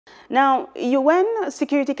Now, UN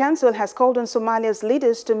Security Council has called on Somalia's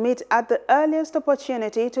leaders to meet at the earliest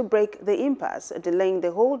opportunity to break the impasse, delaying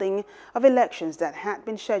the holding of elections that had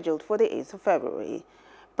been scheduled for the 8th of February.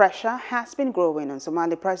 Pressure has been growing on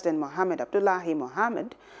Somali President Mohamed Abdullahi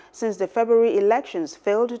Mohamed since the February elections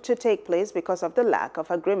failed to take place because of the lack of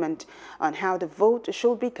agreement on how the vote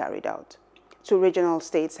should be carried out. Two regional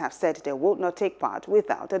states have said they would not take part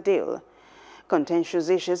without a deal. Contentious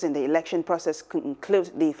issues in the election process include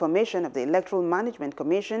the formation of the Electoral Management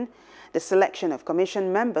Commission, the selection of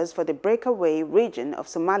commission members for the breakaway region of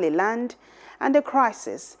Somaliland, and the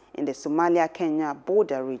crisis in the Somalia-Kenya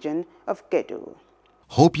border region of Gedo.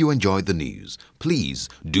 Hope you enjoyed the news. Please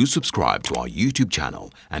do subscribe to our YouTube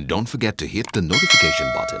channel and don't forget to hit the notification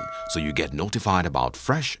button so you get notified about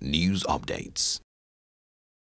fresh news updates.